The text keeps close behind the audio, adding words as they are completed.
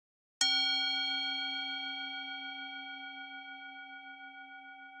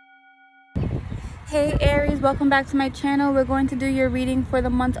Hey Aries, welcome back to my channel. We're going to do your reading for the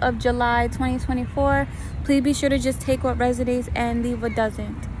month of July 2024. Please be sure to just take what resonates and leave what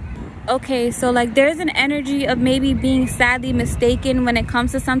doesn't. Okay, so like there's an energy of maybe being sadly mistaken when it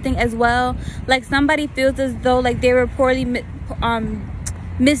comes to something as well. Like somebody feels as though like they were poorly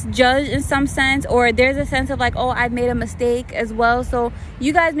misjudged in some sense, or there's a sense of like, oh, I made a mistake as well. So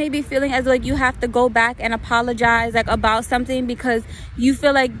you guys may be feeling as though like you have to go back and apologize like about something because you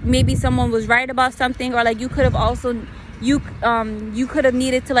feel like maybe someone was right about something, or like you could have also you could have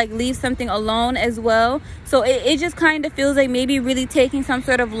needed to like leave something alone as well. So it just kind of feels like maybe really taking some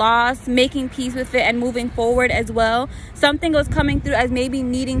sort of loss, making peace with it, and moving forward as well. Something was coming through as maybe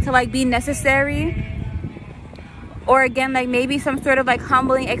needing to like be necessary, or again like maybe some sort of like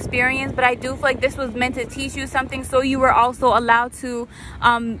humbling experience. But I do feel like this was meant to teach you something, so you were also allowed to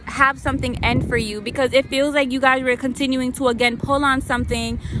have something end for you, because it feels like you guys were continuing to again pull on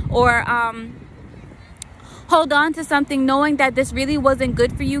something, or hold on to something, knowing that this really wasn't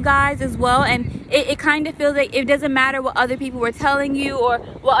good for you guys as well. And it kind of feels like it doesn't matter what other people were telling you or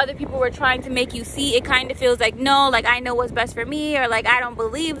what other people were trying to make you see. It kind of feels like, no, like I know what's best for me, or like I don't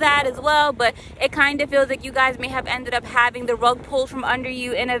believe that as well. But it kind of feels like you guys may have ended up having the rug pulled from under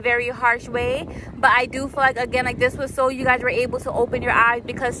you in a very harsh way. But I do feel like again like this was so you guys were able to open your eyes,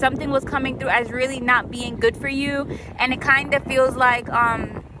 because something was coming through as really not being good for you. And it kind of feels like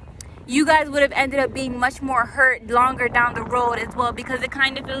you guys would have ended up being much more hurt longer down the road as well, because it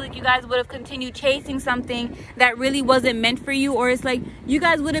kind of feels like you guys would have continued chasing something that really wasn't meant for you. Or it's like you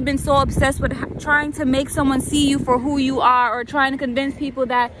guys would have been so obsessed with trying to make someone see you for who you are, or trying to convince people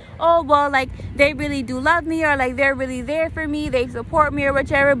that, oh well, like they really do love me, or like they're really there for me, they support me, or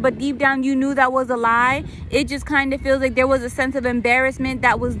whichever. But deep down you knew that was a lie. It just kind of feels like there was a sense of embarrassment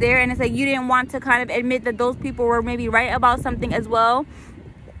that was there, and it's like you didn't want to kind of admit that those people were maybe right about something as well.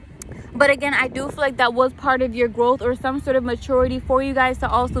 But again, I do feel like that was part of your growth or some sort of maturity for you guys to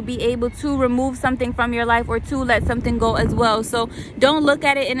also be able to remove something from your life, or to let something go as well. So don't look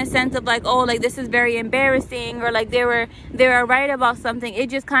at it in a sense of like, oh, like this is very embarrassing, or like they were right about something. It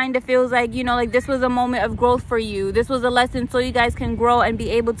just kind of feels like, you know, like this was a moment of growth for you. This was a lesson so you guys can grow and be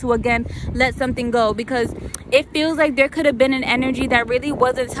able to again let something go, because it feels like there could have been an energy that really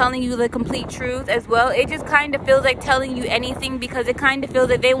wasn't telling you the complete truth as well. It just kind of feels like telling you anything, because it kind of feels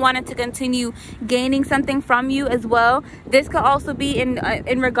like they wanted to continue gaining something from you as well. This could also be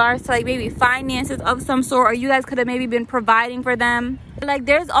in regards to like maybe finances of some sort, or you guys could have maybe been providing for them. Like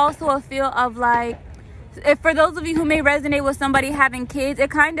there's also a feel of like, if for those of you who may resonate with somebody having kids,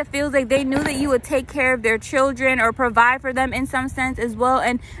 it kind of feels like they knew that you would take care of their children or provide for them in some sense as well.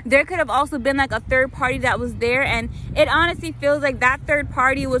 And there could have also been like a third party that was there, and it honestly feels like that third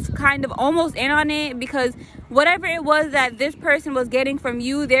party was kind of almost in on it, because whatever it was that this person was getting from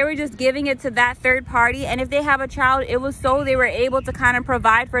you, they were just giving it to that third party. And if they have a child, it was so they were able to kind of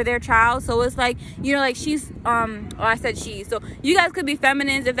provide for their child. So it's like, you know, like she's I said she, so you guys could be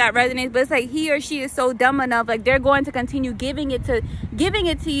feminines if that resonates, but it's like he or she is so dumb enough, like they're going to continue giving it to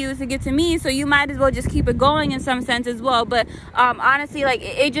you to give to me, so you might as well just keep it going in some sense as well. But honestly, like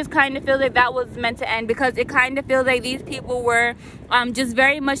it just kind of feels like that was meant to end, because it kind of feels like these people were just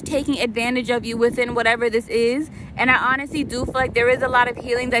very much taking advantage of you within whatever this is. And I honestly do feel like there is a lot of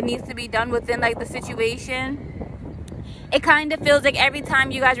healing that needs to be done within like the situation. It kind of feels like every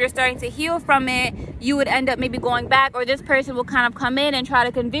time you guys were starting to heal from it, you would end up maybe going back, or this person will kind of come in and try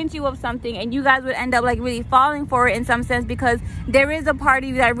to convince you of something, and you guys would end up like really falling for it in some sense, because there is a part of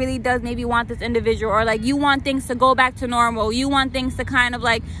you that really does maybe want this individual, or like you want things to go back to normal, you want things to kind of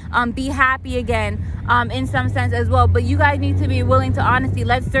like be happy again in some sense as well. But you guys need to be willing to honestly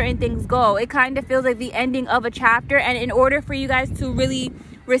let certain things go. It kind of feels like the ending of a chapter, and in order for you guys to really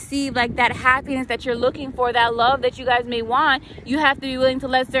receive like that happiness that you're looking for, that love that you guys may want, you have to be willing to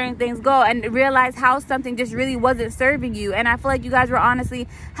let certain things go and realize how something just really wasn't serving you. And I feel like you guys were honestly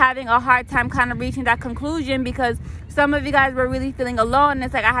having a hard time kind of reaching that conclusion, because some of you guys were really feeling alone, and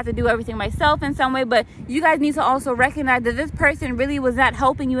it's like I have to do everything myself in some way. But you guys need to also recognize that this person really was not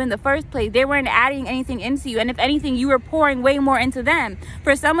helping you in the first place. They weren't adding anything into you, and if anything, you were pouring way more into them.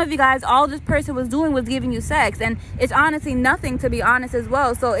 For some of you guys, all this person was doing was giving you sex, and it's honestly nothing, to be honest as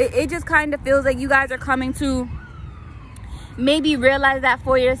well. So it just kind of feels like you guys are coming to maybe realize that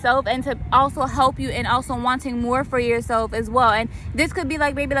for yourself, and to also help you in also wanting more for yourself as well. And this could be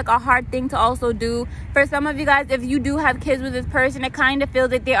like maybe like a hard thing to also do for some of you guys. If you do have kids with this person, it kind of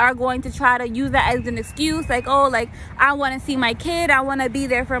feels like they are going to try to use that as an excuse, like, oh, like I want to see my kid, I want to be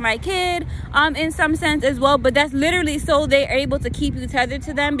there for my kid in some sense as well. But that's literally so they're able to keep you tethered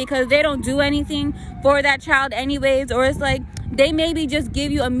to them, because they don't do anything for that child anyways. Or it's like they maybe just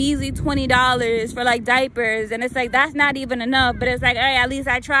give you a measly $20 for like diapers, and it's like that's not even enough, but it's like, all right, at least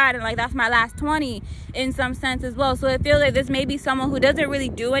I tried, and like that's my last 20 in some sense as well. So it feels like this may be someone who doesn't really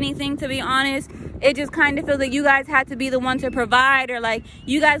do anything, to be honest. It just kind of feels like you guys had to be the one to provide, or like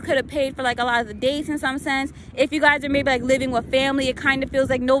you guys could have paid for like a lot of the dates in some sense. If you guys are maybe like living with family, it kind of feels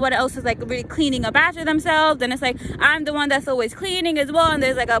like nobody else is like really cleaning up after themselves, and it's like I'm the one that's always cleaning as well, and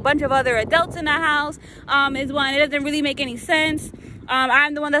there's like a bunch of other adults in the house as well, and it doesn't really make any sense.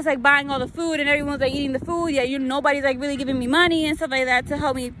 I'm the one that's like buying all the food, and everyone's like eating the food. Yeah, nobody's like really giving me money and stuff like that to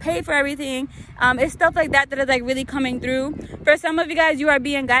help me pay for everything. It's stuff like that that is like really coming through. For some of you guys, you are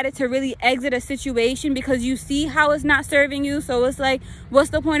being guided to really exit a situation because you see how it's not serving you. So it's like, what's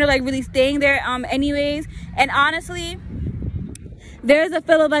the point of like really staying there anyways? And honestly, there's a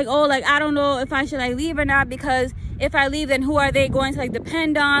feel of like, oh, like I don't know if I should like leave or not, because if I leave, then who are they going to like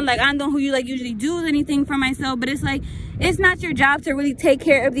depend on? Like I'm the one who you like usually do anything for myself, but it's like, it's not your job to really take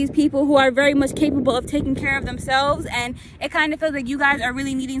care of these people who are very much capable of taking care of themselves. And it kind of feels like you guys are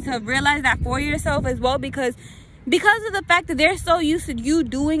really needing to realize that for yourself as well, because of the fact that they're so used to you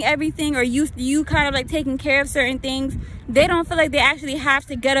doing everything, or used to you kind of like taking care of certain things, they don't feel like they actually have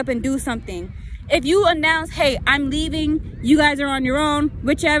to get up and do something. If you announce, hey, I'm leaving, you guys are on your own,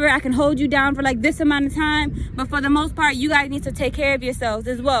 whichever, I can hold you down for like this amount of time, but for the most part, you guys need to take care of yourselves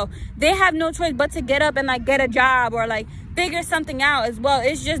as well. They have no choice but to get up and like get a job or like figure something out as well.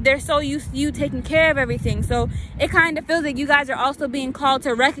 It's just they're so used to you taking care of everything. So it kind of feels like you guys are also being called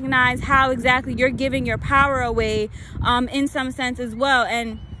to recognize how exactly you're giving your power away in some sense as well.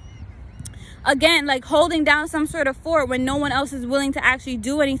 And again, like holding down some sort of fort when no one else is willing to actually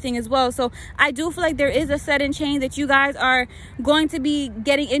do anything as well. So I do feel like there is a sudden change that you guys are going to be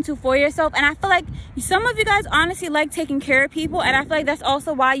getting into for yourself. And I feel like some of you guys honestly like taking care of people, and I feel like that's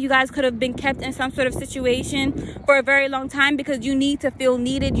also why you guys could have been kept in some sort of situation for a very long time, because you need to feel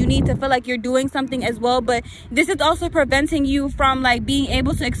needed, you need to feel like you're doing something as well. But this is also preventing you from like being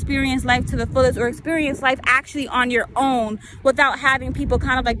able to experience life to the fullest, or experience life actually on your own without having people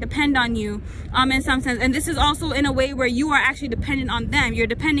kind of like depend on you in some sense. And this is also in a way where you are actually dependent on them. You're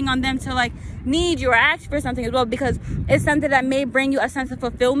depending on them to like need you or ask for something as well, because it's something that may bring you a sense of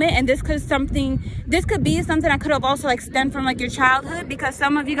fulfillment. And this could be something that could have also like stemmed from like your childhood, because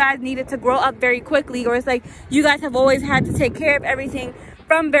some of you guys needed to grow up very quickly, or it's like you guys have always had to take care of everything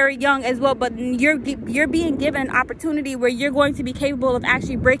from very young as well. But you're being given an opportunity where you're going to be capable of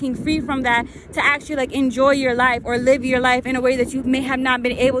actually breaking free from that to actually like enjoy your life or live your life in a way that you may have not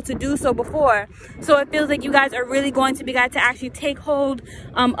been able to do so before. So it feels like you guys are really going to be guys to actually take hold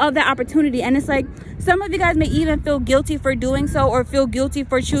of that opportunity. And it's like some of you guys may even feel guilty for doing so, or feel guilty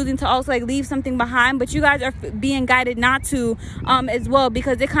for choosing to also like leave something behind, but you guys are being guided not to as well,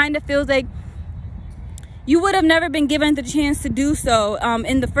 because it kind of feels like you would have never been given the chance to do so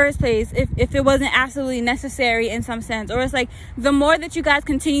in the first place if it wasn't absolutely necessary in some sense. Or it's like the more that you guys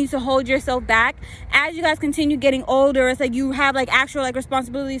continue to hold yourself back, as you guys continue getting older, it's like you have like actual like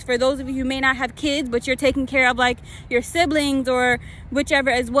responsibilities. For those of you who may not have kids, but you're taking care of like your siblings or whichever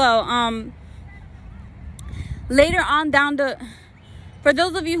as well. Later on down the... For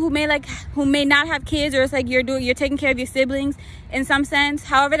those of you who may not have kids, or it's like you're taking care of your siblings in some sense,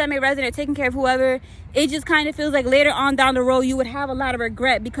 however that may resonate, taking care of whoever, it just kind of feels like later on down the road you would have a lot of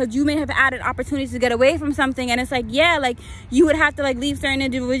regret, because you may have added opportunities to get away from something. And it's like, yeah, like you would have to like leave certain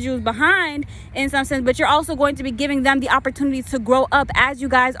individuals behind in some sense, but you're also going to be giving them the opportunity to grow up as you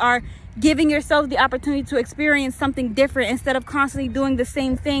guys are giving yourself the opportunity to experience something different, instead of constantly doing the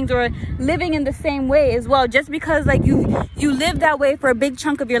same things or living in the same way as well. Just because like you live that way for a big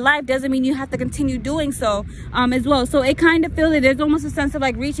chunk of your life doesn't mean you have to continue doing so as well. So it kind of feels like there's almost a sense of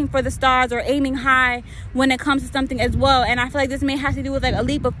like reaching for the stars or aiming high when it comes to something as well. And I feel like this may have to do with like a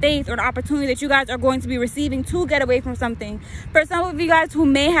leap of faith or an opportunity that you guys are going to be receiving to get away from something. For some of you guys who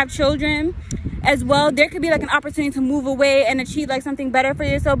may have children as well, there could be like an opportunity to move away and achieve like something better for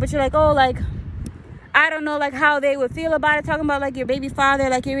yourself, but you're like, oh, like I don't know like how they would feel about it, talking about like your baby father,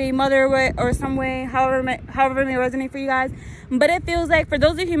 like your baby mother, or some way, however it may resonate for you guys. But it feels like for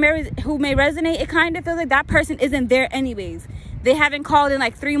those of you who may resonate, it kind of feels like that person isn't there anyways. They haven't called in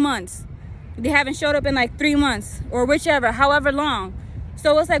like 3 months, they haven't showed up in like 3 months, or whichever, however long.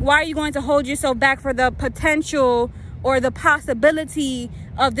 So it's like, why are you going to hold yourself back for the potential or the possibility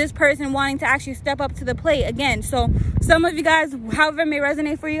of this person wanting to actually step up to the plate again? So some of you guys, however it may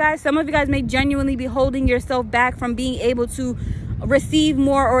resonate for you guys, some of you guys may genuinely be holding yourself back from being able to receive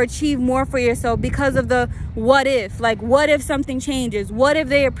more or achieve more for yourself because of the what if. Like, what if something changes? What if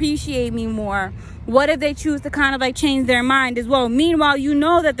they appreciate me more? what if they choose to kind of like change their mind as well? Meanwhile, you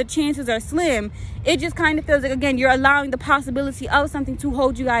know that the chances are slim. It just kind of feels like, again, you're allowing the possibility of something to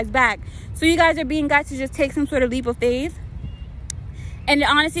hold you guys back. So you guys are being guided to just take some sort of leap of faith. And it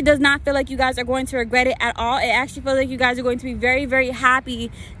honestly does not feel like you guys are going to regret it at all. It actually feels like you guys are going to be very, very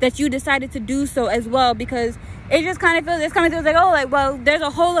happy that you decided to do so as well, because it just kind of feels, like, oh, like, well, there's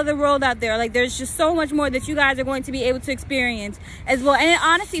a whole other world out there. Like, there's just so much more that you guys are going to be able to experience as well. And it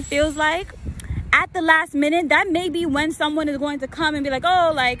honestly feels like at the last minute, that may be when someone is going to come and be like,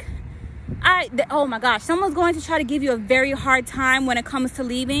 oh, like, oh my gosh, someone's going to try to give you a very hard time when it comes to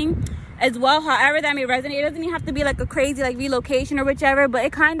leaving as well. However that may resonate, it doesn't even have to be like a crazy like relocation or whichever, but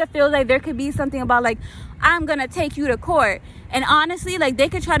it kind of feels like there could be something about like, I'm gonna take you to court. And honestly, like, they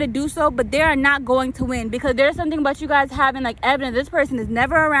could try to do so, but they are not going to win, because there's something about you guys having like evidence. This person is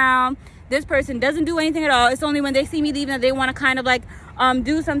never around, this person doesn't do anything at all. It's only when they see me leaving that they want to kind of like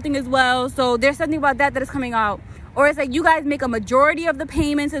do something as well. So there's something about that is coming out. Or it's like you guys make a majority of the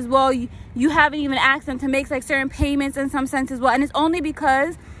payments as well. You haven't even asked them to make like certain payments in some sense as well, and it's only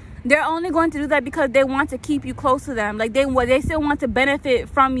because they're only going to do that because they want to keep you close to them. Like, they still want to benefit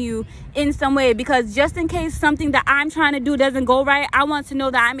from you in some way, because just in case something that I'm trying to do doesn't go right, I want to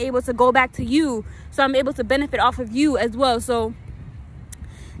know that I'm able to go back to you, so I'm able to benefit off of you as well. So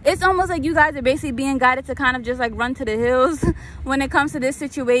it's almost like you guys are basically being guided to kind of just like run to the hills when it comes to this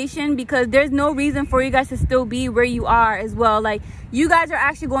situation, because there's no reason for you guys to still be where you are as well. Like, you guys are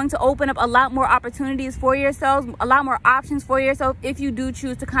actually going to open up a lot more opportunities for yourselves, a lot more options for yourself, if you do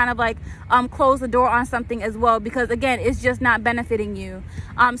choose to kind of like close the door on something as well, because again, it's just not benefiting you.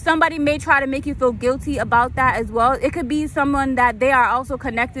 Somebody may try to make you feel guilty about that as well. It could be someone that they are also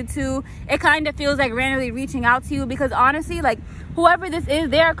connected to. It kind of feels like randomly reaching out to you, because honestly, like, whoever this is,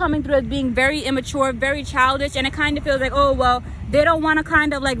 they are coming through as being very immature, very childish, and it kind of feels like, oh, well, they don't want to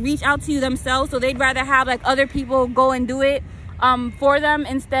kind of like reach out to you themselves, so they'd rather have like other people go and do it for them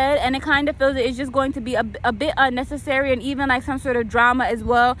instead. And it kind of feels like it's just going to be a bit unnecessary, and even like some sort of drama as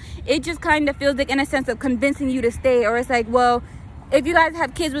well. It just kind of feels like, in a sense of convincing you to stay. Or it's like, well, if you guys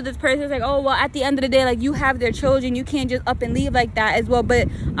have kids with this person, it's like, oh, well, at the end of the day, like, you have their children, you can't just up and leave like that as well. But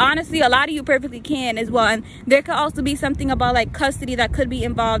honestly, a lot of you perfectly can as well. And there could also be something about like custody that could be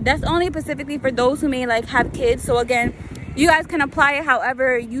involved. That's only specifically for those who may like have kids. So again, you guys can apply it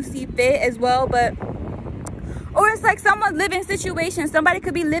however you see fit as well. But or it's like someone's living situation. Somebody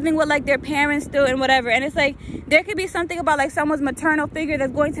could be living with like their parents still and whatever, and it's like there could be something about like someone's maternal figure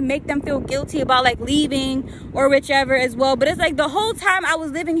that's going to make them feel guilty about like leaving or whichever as well. But it's like, the whole time I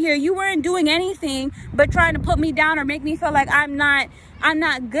was living here, you weren't doing anything but trying to put me down or make me feel like I'm not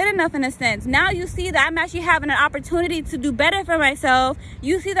good enough in a sense. Now you see that I'm actually having an opportunity to do better for myself.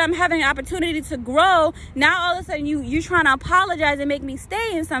 You see that I'm having an opportunity to grow. Now all of a sudden you're trying to apologize and make me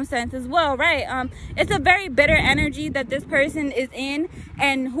stay in some sense as well, right? It's a very bitter energy that this person is in,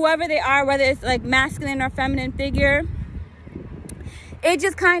 and whoever they are, whether it's like masculine or feminine figure, it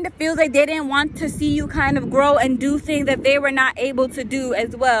just kind of feels like they didn't want to see you kind of grow and do things that they were not able to do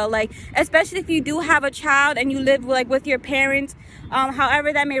as well. Like, especially if you do have a child and you live like with your parents,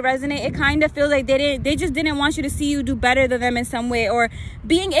 however that may resonate, it kind of feels like they just didn't want you to see you do better than them in some way, or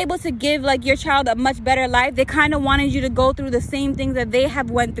being able to give like your child a much better life. They kind of wanted you to go through the same things that they have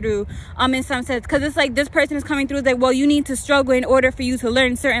went through in some sense, because it's like this person is coming through, it's like, well, you need to struggle in order for you to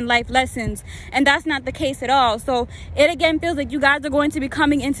learn certain life lessons, and that's not the case at all. So it again feels like you guys are going to be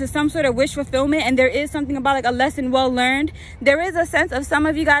coming into some sort of wish fulfillment, and there is something about like a lesson well learned. There is a sense of some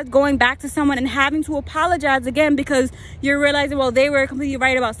of you guys going back to someone and having to apologize again, because you're realizing, well, they were completely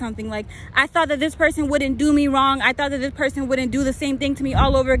right about something. Like, I thought that this person wouldn't do me wrong, I thought that this person wouldn't do the same thing to me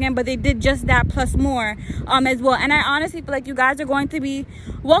all over again, but they did just that plus more as well. And I honestly feel like you guys are going to be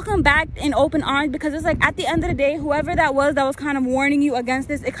welcomed back in open arms, because it's like, at the end of the day, whoever that was kind of warning you against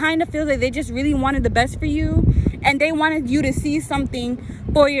this, it kind of feels like they just really wanted the best for you, and they wanted you to see something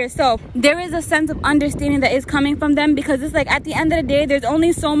for yourself. There is a sense of understanding that is coming from them, because it's like, at the end of the day, there's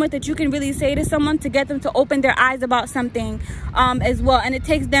only so much that you can really say to someone to get them to open their eyes about something as well. And it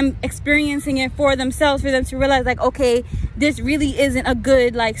takes them experiencing it for themselves for them to realize, like, okay, this really isn't a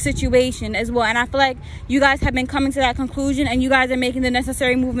good like situation as well. And I feel like you guys have been coming to that conclusion, and you guys are making the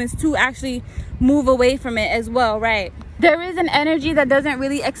necessary movements to actually move away from it as well, right? There is an energy that doesn't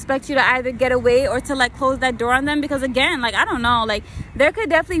really expect you to either get away or to like close that door on them, because again, like, I don't know, like, there could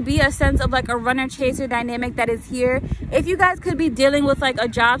definitely be a sense of like a runner chaser dynamic that is here. If you guys could be dealing with like a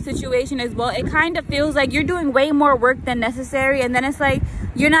job situation as well, it kind of feels like you're doing way more work than necessary, and then it's like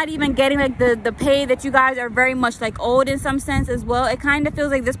you're not even getting like the pay that you guys are very much like owed in some sense as well. It kind of feels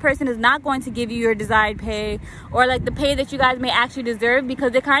like this person is not going to give you your desired pay, or like the pay that you guys may actually deserve,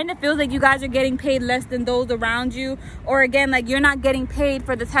 because it kind of feels like you guys are getting paid less than those around you, or again, like you're not getting paid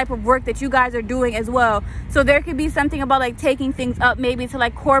for the type of work that you guys are doing as well. So there could be something about like taking things up maybe to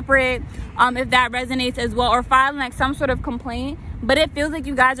like corporate, if that resonates as well, or filing like some sort of complaint. But it feels like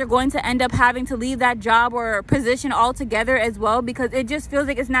you guys are going to end up having to leave that job or position altogether as well, because it just feels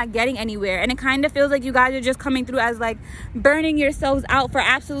like it's not getting anywhere. And it kind of feels like you guys are just coming through as like burning yourselves out for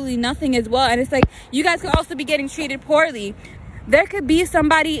absolutely nothing as well. And it's like you guys could also be getting treated poorly. There could be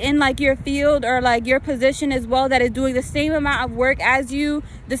somebody in like your field or like your position as well that is doing the same amount of work as you,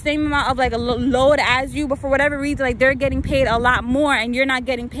 the same amount of like a load as you, but for whatever reason, like they're getting paid a lot more and you're not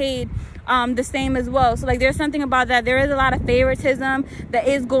getting paid the same as well. So like there's something about that. There is a lot of favoritism that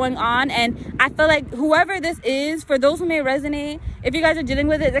is going on, and I feel like whoever this is, for those who may resonate, if you guys are dealing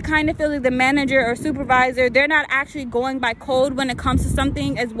with it, it kind of feels like the manager or supervisor, they're not actually going by code when it comes to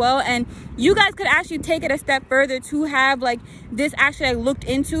something as well. And you guys could actually take it a step further to have like this actually like looked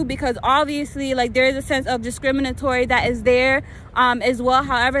into, because obviously like there is a sense of discriminatory that is there as well.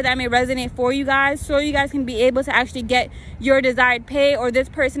 However that may resonate for you guys, so you guys can be able to actually get your desired pay, or this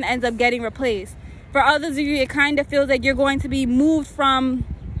person ends up getting replaced. For others of you, it kind of feels like you're going to be moved from,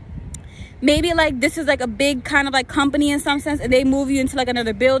 maybe like this is like a big kind of like company in some sense, and they move you into like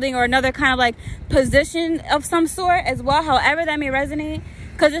another building or another kind of like position of some sort as well. However that may resonate,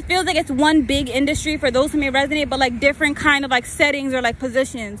 because it feels like it's one big industry for those who may resonate, but like different kind of like settings or like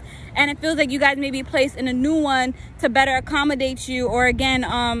positions. And it feels like you guys may be placed in a new one to better accommodate you, or again,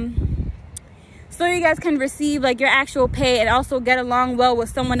 so you guys can receive like your actual pay and also get along well with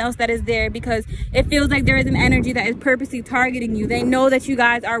someone else that is there, because it feels like there is an energy that is purposely targeting you. They know that you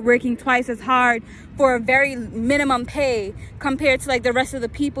guys are working twice as hard for a very minimum pay compared to like the rest of the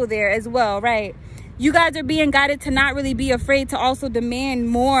people there as well, right? You guys are being guided to not really be afraid to also demand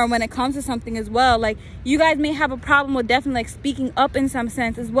more when it comes to something as well. Like you guys may have a problem with definitely like speaking up in some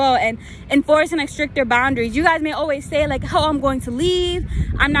sense as well, and enforcing like stricter boundaries. You guys may always say like, oh, I'm going to leave,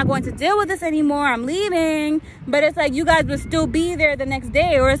 I'm not going to deal with this anymore, I'm leaving. But it's like you guys will still be there the next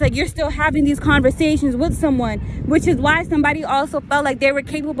day, or it's like you're still having these conversations with someone, which is why somebody also felt like they were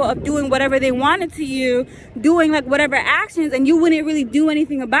capable of doing whatever they wanted to you, doing like whatever actions, and you wouldn't really do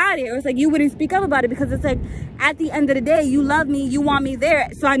anything about it, or it's like you wouldn't speak up about it, because it's like at the end of the day, you love me, you want me there,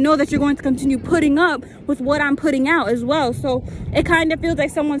 so I know that you're going to continue putting up with what I'm putting out as well. So it kind of feels like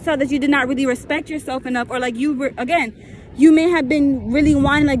someone saw that you did not really respect yourself enough, or like you were, again, you may have been really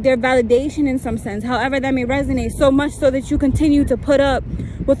wanting like their validation in some sense. However that may resonate, so much so that you continue to put up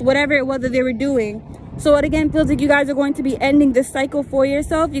with whatever it was that they were doing. So it again feels like you guys are going to be ending this cycle for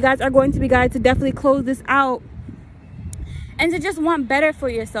yourself. You guys are going to be guided to definitely close this out and to just want better for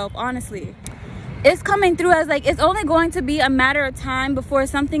yourself. Honestly, it's coming through as like it's only going to be a matter of time before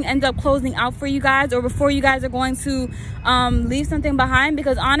something ends up closing out for you guys, or before you guys are going to leave something behind.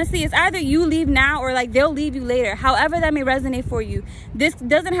 Because honestly, it's either you leave now or like they'll leave you later. However that may resonate for you. This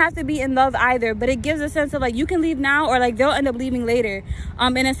doesn't have to be in love either, but it gives a sense of like you can leave now, or like they'll end up leaving later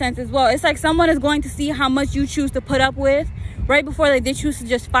in a sense as well. It's like someone is going to see how much you choose to put up with right before like they choose to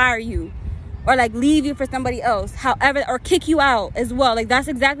just fire you, or like leave you for somebody else, however, or kick you out as well. Like that's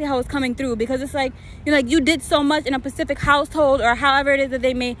exactly how it's coming through, because it's like, you know, like you did so much in a specific household, or however it is that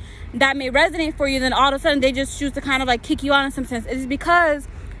that may resonate for you, then all of a sudden they just choose to kind of like kick you out in some sense. It is because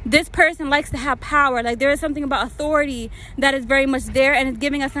this person likes to have power. Like there is something about authority that is very much there, and it's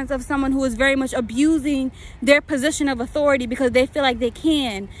giving a sense of someone who is very much abusing their position of authority because they feel like they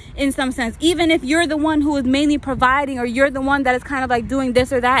can in some sense. Even if you're the one who is mainly providing, or you're the one that is kind of like doing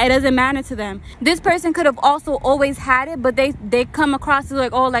this or that, it doesn't matter to them. This person could have also always had it, but they come across as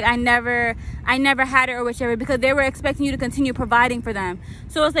like, oh, like I never had it or whichever, because they were expecting you to continue providing for them.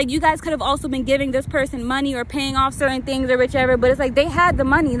 So it's like you guys could have also been giving this person money or paying off certain things or whichever, but it's like they had the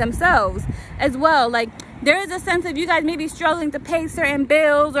money themselves as well. Like there is a sense of you guys maybe struggling to pay certain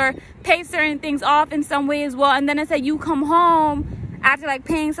bills or pay certain things off in some way as well, and then it's like you come home after like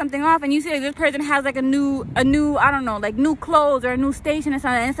paying something off and you see like this person has like a new I don't know, like new clothes or a new station or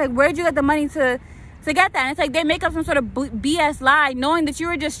something, and it's like, where'd you get the money to get that? And it's like they make up some sort of BS lie, knowing that you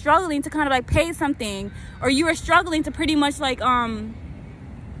were just struggling to kind of like pay something, or you were struggling to pretty much like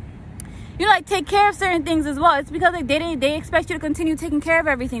you know, like take care of certain things as well. It's because like they expect you to continue taking care of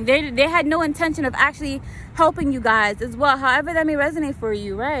everything. They had no intention of actually helping you guys as well, however that may resonate for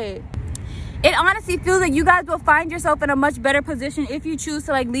you, right? it honestly feels like you guys will find yourself in a much better position if you choose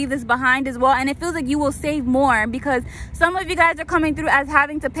to like leave this behind as well. And it feels like you will save more, because some of you guys are coming through as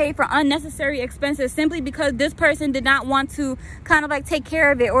having to pay for unnecessary expenses simply because this person did not want to kind of like take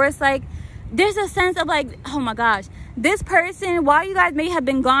care of it. Or it's like there's a sense of like, oh my gosh, this person, while you guys may have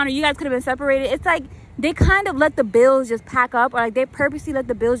been gone or you guys could have been separated, it's like they kind of let the bills just pack up, or like they purposely let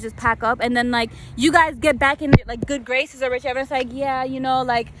the bills just pack up, and then like you guys get back in like good graces or whichever. It's like, yeah, you know,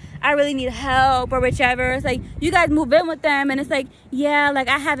 like I really need help or whichever. It's like you guys move in with them and it's like, yeah, like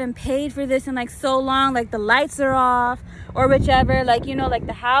I haven't paid for this in like so long, like the lights are off or whichever, like, you know, like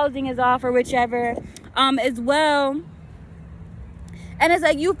the housing is off or whichever as well. And it's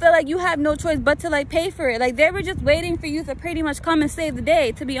like you feel like you have no choice but to like pay for it. Like they were just waiting for you to pretty much come and save the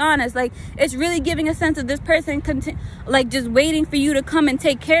day, to be honest. Like it's really giving a sense of this person like just waiting for you to come and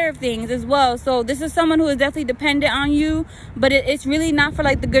take care of things as well. So this is someone who is definitely dependent on you, but it's really not for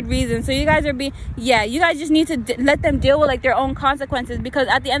like the good reason. So you guys are you guys just need to let them deal with like their own consequences, because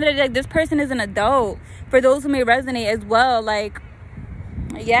at the end of the day, like, this person is an adult. For those who may resonate as well, like,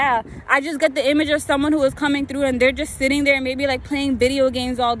 yeah, I just get the image of someone who is coming through and they're just sitting there maybe like playing video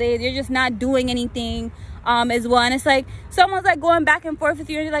games all day. They're just not doing anything as well. And it's like someone's like going back and forth with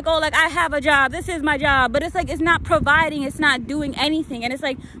you and you're like, oh, like I have a job, this is my job, but it's like it's not providing, it's not doing anything. And it's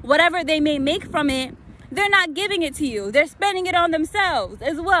like whatever they may make from it, they're not giving it to you, they're spending it on themselves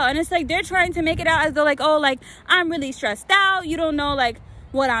as well. And it's like they're trying to make it out as though like, oh, like I'm really stressed out, you don't know like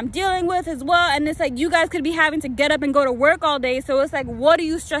what I'm dealing with as well. And it's like you guys could be having to get up and go to work all day, so it's like, what are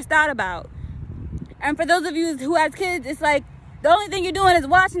you stressed out about? And for those of you who has kids, it's like the only thing you're doing is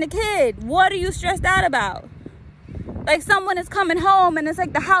watching the kid. What are you stressed out about? Like someone is coming home and it's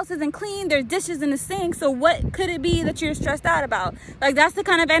like the house isn't clean, there's dishes in the sink, so what could it be that you're stressed out about? Like that's the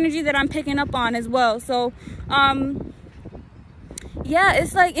kind of energy that I'm picking up on as well. So yeah,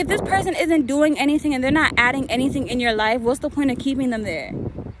 it's like if this person isn't doing anything and they're not adding anything in your life, what's the point of keeping them there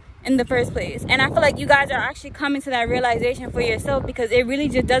in the first place? And I feel like you guys are actually coming to that realization for yourself, because it really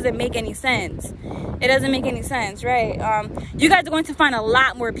just doesn't make any sense. It doesn't make any sense, right? You guys are going to find a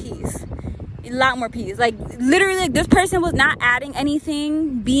lot more peace. A lot more peace. Like literally, like, this person was not adding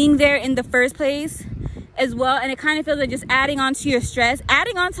anything being there in the first place as well, and it kind of feels like just adding on to your stress,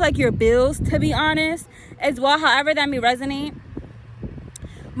 adding on to like your bills, to be honest, as well, however that may resonate.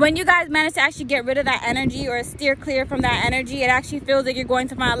 When you guys manage to actually get rid of that energy or steer clear from that energy, it actually feels like you're going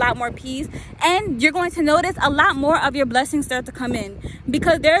to find a lot more peace, and you're going to notice a lot more of your blessings start to come in,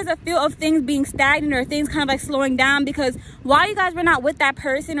 because there's a feel of things being stagnant or things kind of like slowing down. Because while you guys were not with that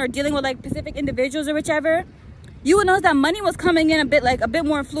person or dealing with like specific individuals or whichever, you would notice that money was coming in a bit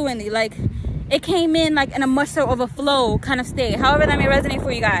more fluently. Like it came in like in a much sort of a flow kind of state, however that may resonate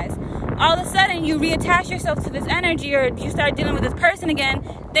for you guys. All of a sudden you reattach yourself to this energy, or you start dealing with this person again,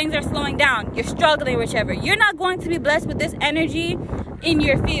 things are slowing down, you're struggling, whichever. You're not going to be blessed with this energy in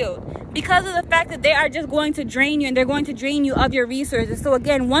your field, because of the fact that they are just going to drain you, and they're going to drain you of your resources. So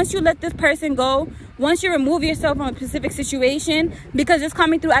again, once you let this person go, once you remove yourself from a specific situation because it's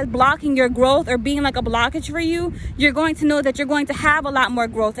coming through as blocking your growth or being like a blockage for you, you're going to know that you're going to have a lot more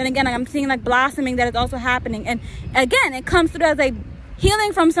growth. And again, I'm seeing like blossoming that is also happening. And again, it comes through as like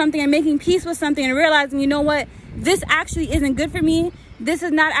healing from something and making peace with something and realizing, you know what, this actually isn't good for me, this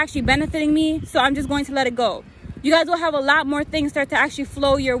is not actually benefiting me, so I'm just going to let it go. You guys will have a lot more things start to actually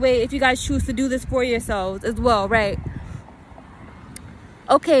flow your way if you guys choose to do this for yourselves as well, right?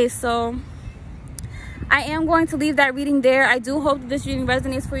 Okay, so I am going to leave that reading there. I do hope that this reading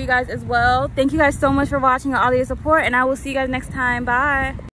resonates for you guys as well. Thank you guys so much for watching and all your support, and I will see you guys next time. Bye.